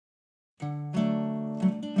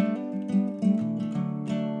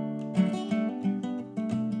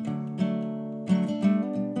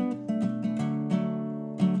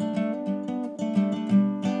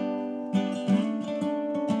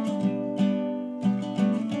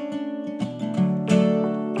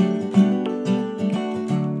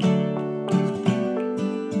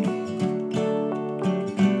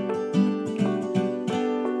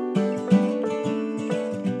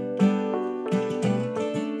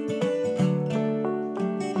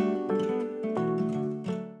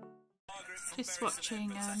just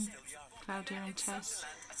watching Claudia and Tess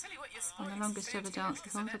on the longest ever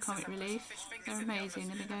dance-a-thon for Comic Relief. They're amazing.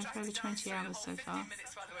 They've been going for over 20 hours so far.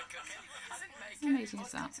 How amazing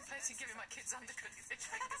is that?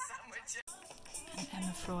 And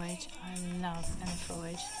Emma Freud. I love Emma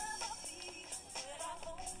Freud.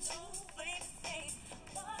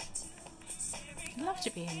 I'd love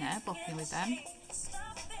to be in there, bopping with them.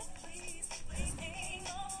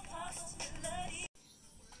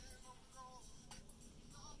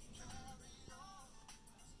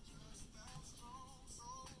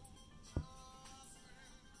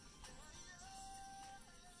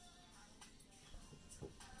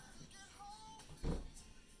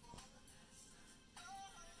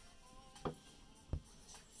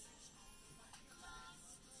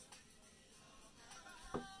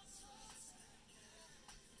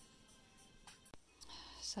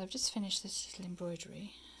 So I've just finished this little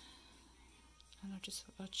embroidery, and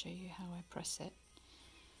I'll show you how I press it.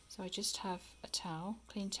 So I just have a towel,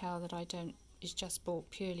 clean towel that is just bought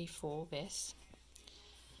purely for this,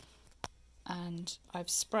 and I've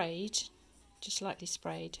sprayed, just lightly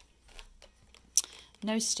sprayed,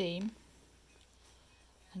 no steam,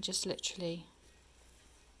 and just literally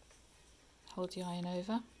hold the iron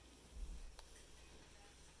over.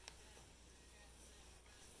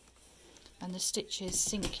 And the stitches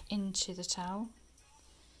sink into the towel,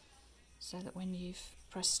 so that when you've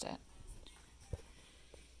pressed it,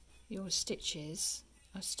 your stitches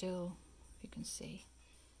are still, you can see,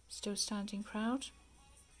 still standing proud.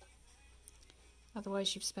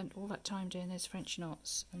 Otherwise you've spent all that time doing those French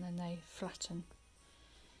knots and then they flatten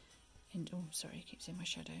into, oh sorry, it keeps in my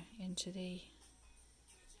shadow,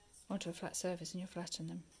 onto a flat surface, and you'll flatten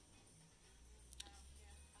them.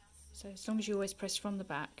 So as long as you always press from the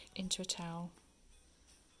back into a towel.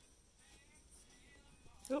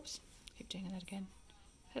 Oops, keep doing that again.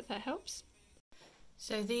 Hope that helps.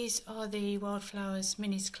 So these are the Wildflowers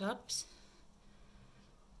Minis clubs.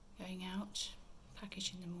 Going out,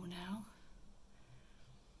 packaging them all now.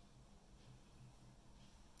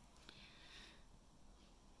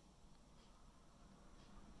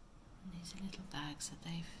 And these are little bags that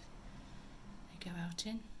they go out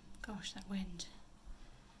in. Gosh, that wind.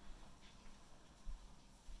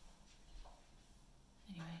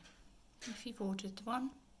 Anyway, if you've ordered one,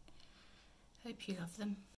 hope you love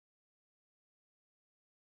them.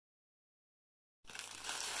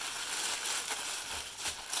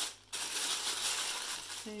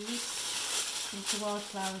 So this is the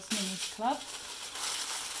Wildflowers Minis Club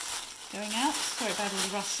going out. Sorry about all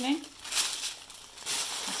the rustling.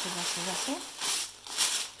 Rustle, rustle, rustle.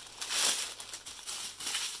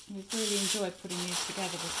 We've really enjoyed putting these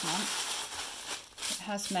together this month. It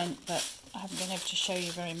has meant that I haven't been able to show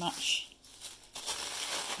you very much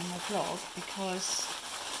in my vlog because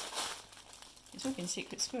it's all been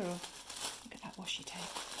secret squirrel. Look at that washi tape.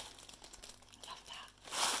 I love that.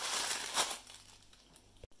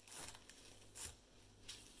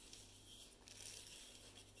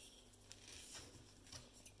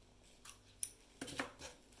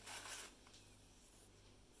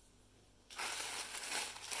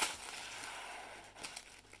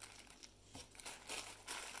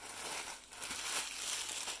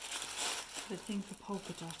 The thing for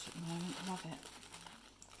polka dot at the moment, love it.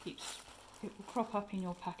 It will crop up in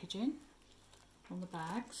your packaging on the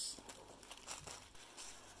bags.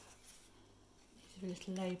 These are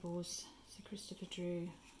little labels. So Christopher drew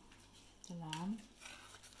the lamb.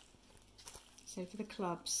 So for the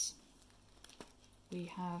clubs,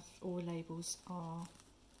 we have all the labels are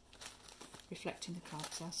reflecting the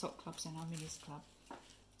clubs, our sock clubs and our minis club.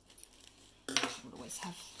 We'll always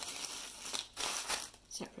have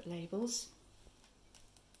separate labels.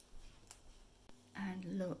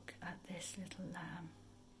 And look at this little lamb.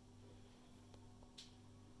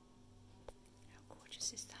 How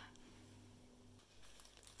gorgeous is that?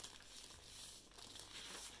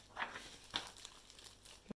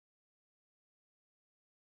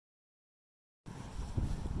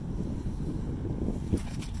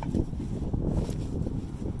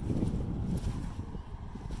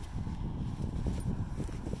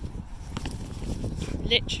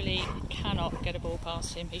 Literally cannot get a ball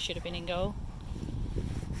past him. He should have been in goal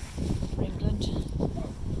for England.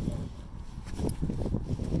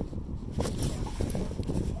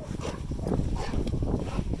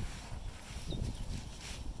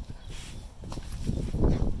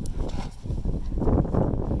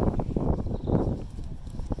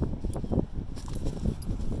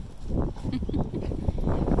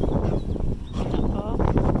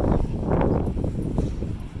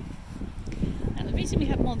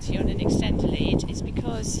 On an extender lead is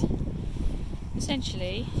because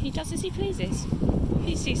essentially he does as he pleases. If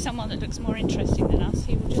he sees someone that looks more interesting than us,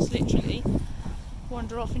 he will just literally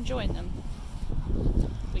wander off and join them,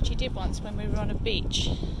 which he did once when we were on a beach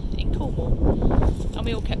in Cornwall, and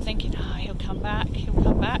we all kept thinking, he'll come back,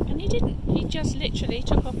 and he didn't. He just literally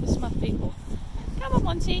took off with some other people. Come on,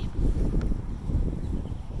 Monty.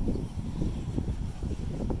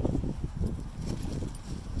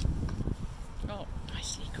 Oh,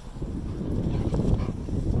 nicely cool.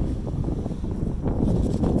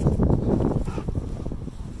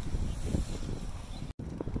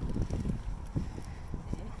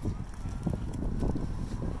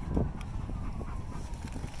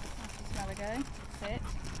 That's another go. Sit.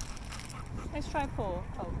 Let's try paw.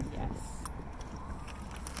 Oh, yes.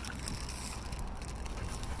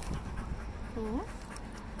 Cool.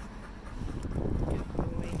 Good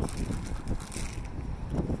boy.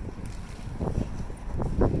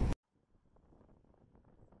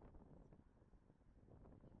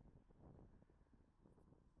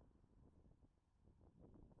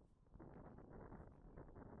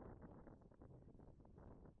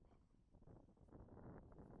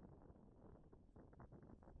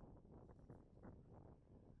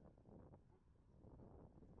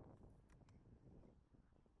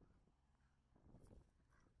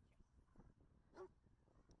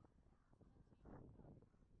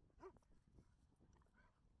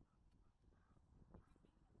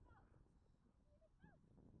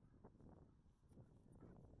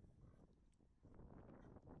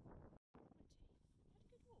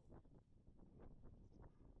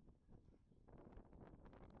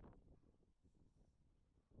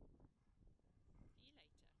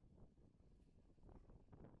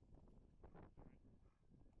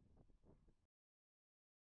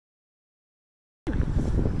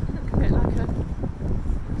 Look a bit like a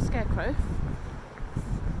scarecrow.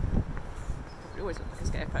 Probably always look like a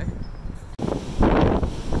scarecrow. A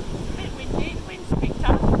bit windy, the wind's picked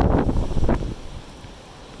up.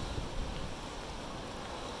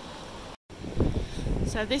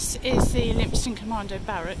 So this is the Limpston Commando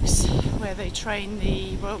Barracks, where they train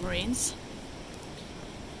the Royal Marines.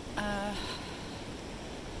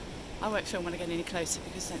 I won't film when I get any closer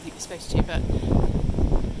because I don't think you're supposed to, but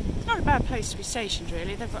it's not a bad place to be stationed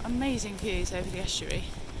really. They've got amazing views over the estuary.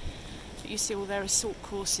 You see all their assault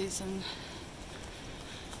courses and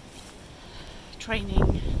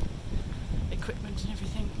training equipment and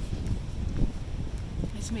everything.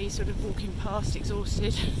 There's me sort of walking past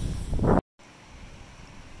exhausted.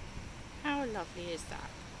 How lovely is that?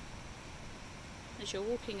 As you're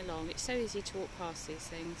walking along, it's so easy to walk past these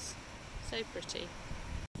things. So pretty.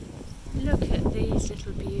 Look at these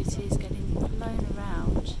little beauties getting blown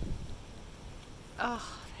around.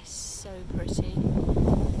 Oh, they're so pretty.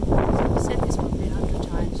 I've said this probably 100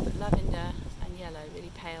 times, but lavender and yellow,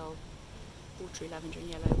 really pale, watery lavender and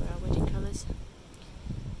yellow were our wedding colours.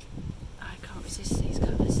 I can't resist these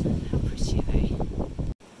colours. How pretty are they?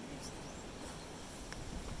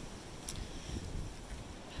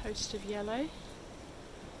 Host of yellow.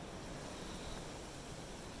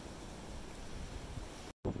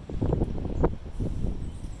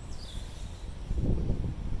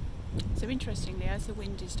 So interestingly, as the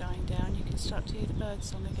wind is dying down, you can start to hear the bird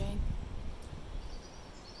song again.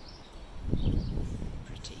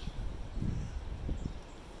 Pretty.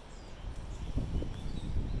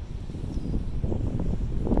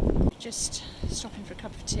 Just stopping for a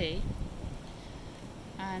cup of tea,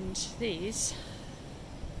 and these,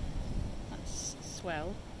 that's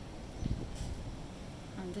swell,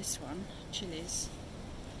 and this one, chilies,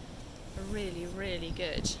 are really, really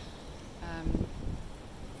good.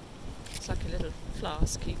 It's like a little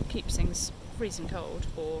flask, it keeps things freezing cold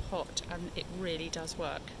or hot, and it really does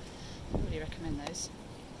work. I really recommend those.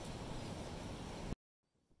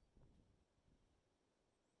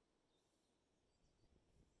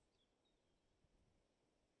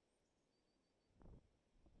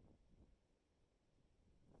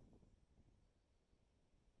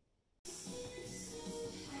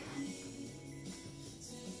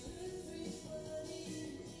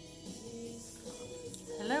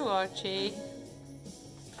 Hello, Archie.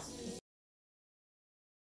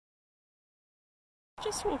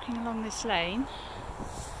 Just walking along this lane,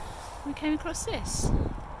 we came across this.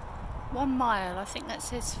 1 mile, I think that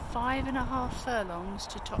says 5.5 furlongs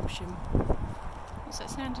to Topsham. What's that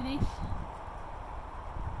say underneath?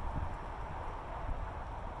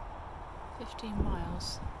 15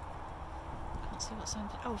 miles. Can't see what's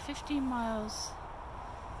under. Oh, 15 miles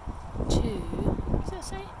to. What does that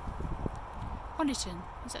say? Honiton.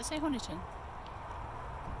 Does that say Honiton?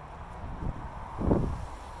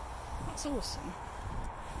 That's awesome.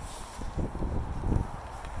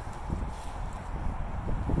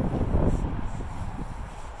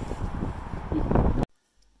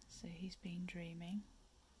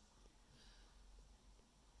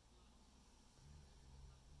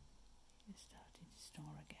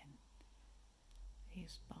 He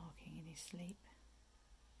was barking in his sleep.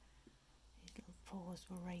 His little paws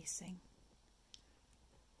were racing.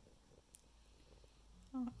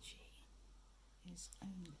 Archie is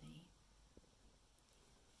only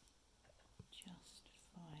just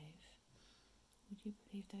 5. Would you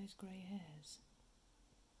believe those grey hairs?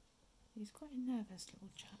 He's quite a nervous little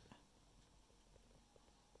chap.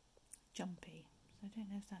 Jumpy. So I don't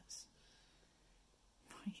know if that's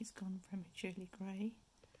why he's gone prematurely grey.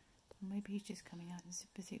 Or maybe he's just coming out in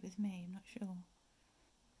sympathy with me, I'm not sure.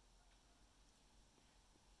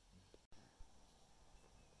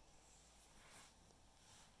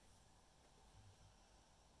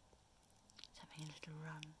 He's having a little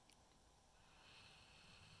run.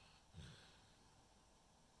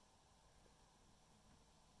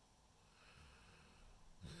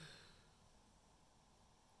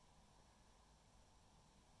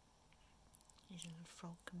 His little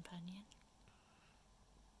frog companion.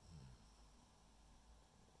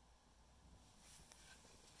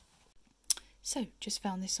 So, just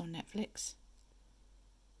found this on Netflix.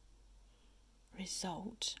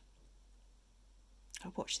 Result. I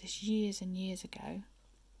watched this years and years ago.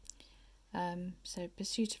 So,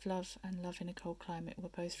 Pursuit of Love and Love in a Cold Climate were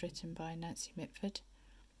both written by Nancy Mitford,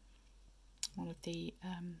 one of the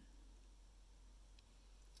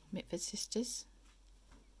Mitford sisters.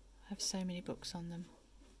 I have so many books on them.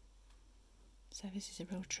 So this is a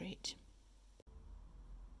real treat.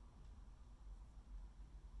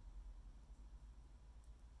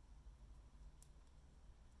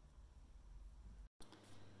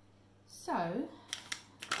 So,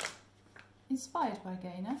 inspired by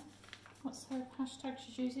Gaynor. What's her hashtag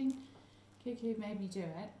she's using? Cuckoo made me do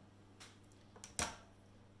it.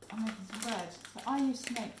 I'm making some bread. So I used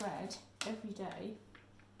to make bread every day.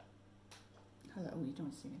 Hello, oh, you don't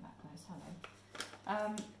want to see me that close,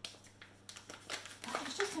 hello.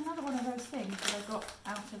 It's just another one of those things that I got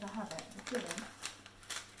out of the habit of doing.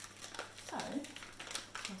 So,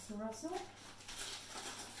 rustle, rustle.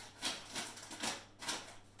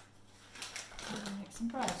 I'm going to make some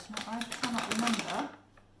bread. Now, I cannot remember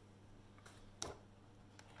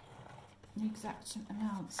the exact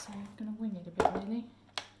amount, so I'm going to wing it a bit, really.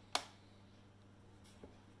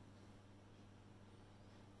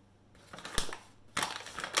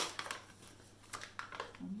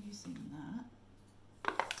 I'm using that.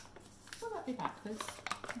 Will that be backwards?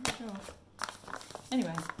 I'm not sure.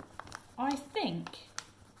 Anyway, I think,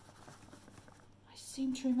 I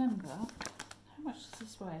seem to remember, how much does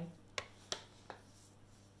this weigh?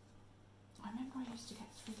 I remember I used to get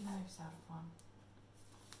 3 loaves out of one.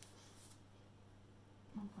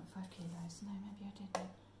 1.5 kilos, no, maybe I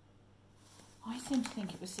didn't. I seem to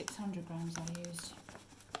think it was 600 grams I used.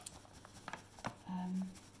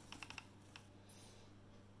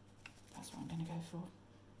 That's what I'm going to go for.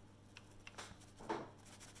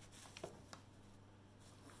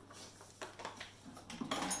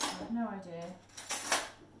 I have no idea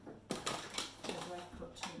whether I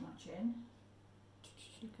put too much in.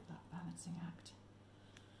 Look at that balancing act.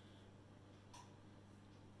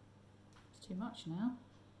 It's too much now.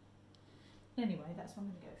 Anyway, that's what I'm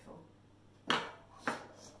going to go for. I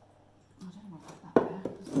don't know what I put that there.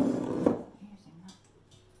 I'm using that.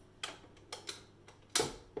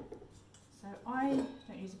 So I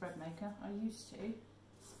don't use a bread maker. I used to.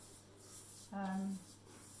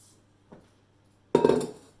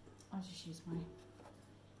 I just use my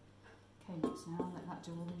K-mix now. Let that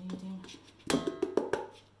do all the kneading.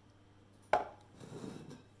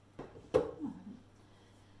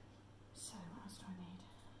 So what else do I need?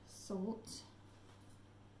 Salt,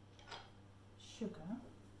 sugar.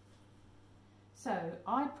 So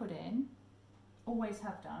I put in, always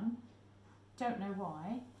have done, don't know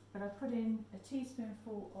why, but I put in a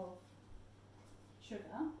teaspoonful of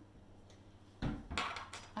sugar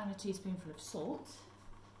and a teaspoonful of salt,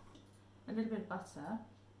 a little bit of butter.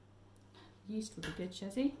 Yeast would be good,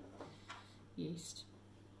 Shazzy. Yeast.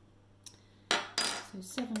 So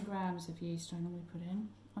 7 grams of yeast I normally put in.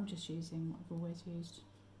 I'm just using what I've always used.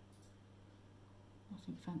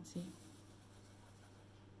 Nothing fancy.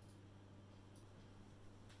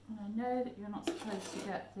 And I know that you're not supposed to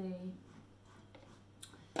get the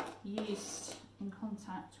yeast in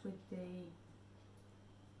contact with the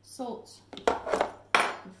salt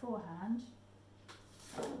beforehand.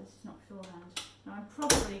 Oh, this is not beforehand. Now I'm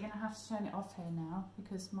probably going to have to turn it off here now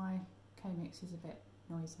because my K-mix is a bit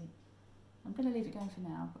noisy. I'm going to leave it going for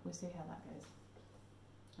now, but we'll see how that goes.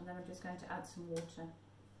 And then I'm just going to add some water.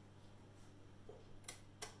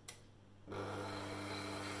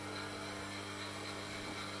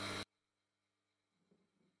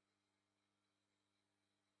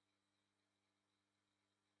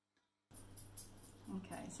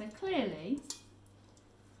 Okay, so clearly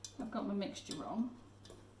I've got my mixture wrong,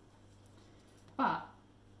 but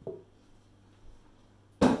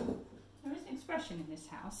there is an expression in this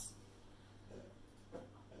house.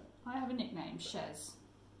 I have a nickname, Shez.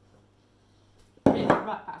 Really,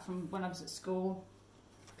 right back from when I was at school.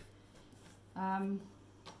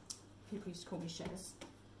 People used to call me Shez.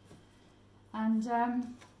 And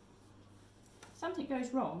something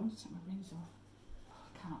goes wrong. Take my rings off. Oh,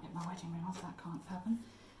 I cannot get my wedding ring off, that can't happen.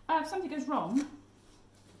 If something goes wrong,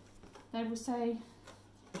 they will say,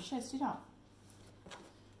 Shez it up.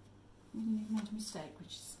 You've made a mistake, which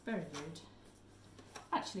is very rude.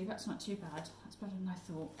 Actually, that's not too bad. That's better than I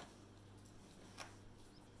thought.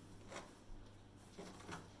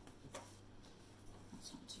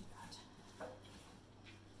 That's not too bad.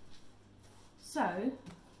 So,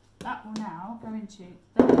 that will now go into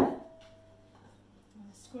there.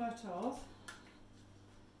 With a squirt of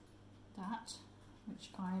that,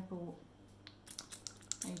 which I bought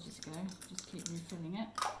ages ago. Just keep refilling it.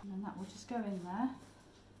 And then that will just go in there.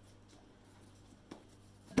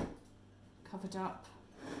 Covered up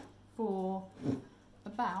for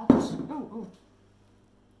about, for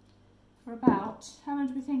about, how long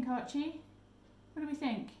do we think, Archie? What do we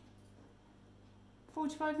think?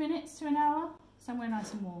 45 minutes to an hour? Somewhere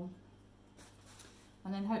nice and warm.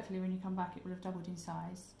 And then hopefully when you come back it will have doubled in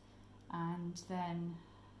size. And then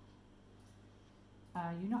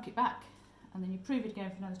you knock it back and then you prove it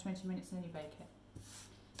again for another 20 minutes and then you bake it.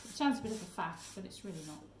 It sounds a bit of a faff, but it's really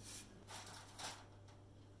not.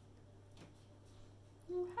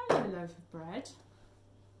 Hello, loaf of bread.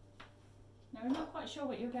 Now we're not quite sure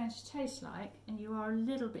what you're going to taste like, and you are a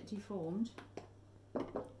little bit deformed,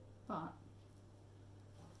 but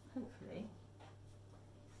hopefully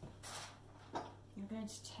you're going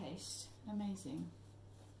to taste amazing.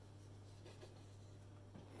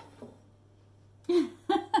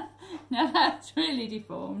 Now that's really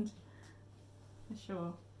deformed, for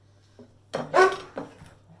sure.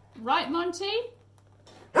 Right, Monty?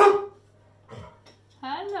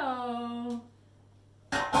 Hello.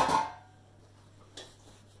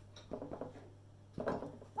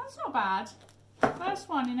 That's not bad. First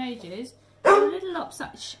one in ages. A little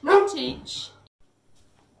upset. Monty.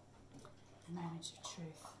 The moment of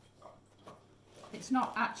truth. It's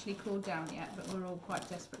not actually cooled down yet, but we're all quite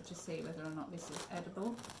desperate to see whether or not this is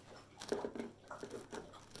edible. That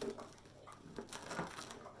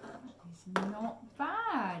is not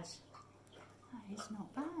bad. That is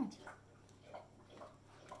not bad.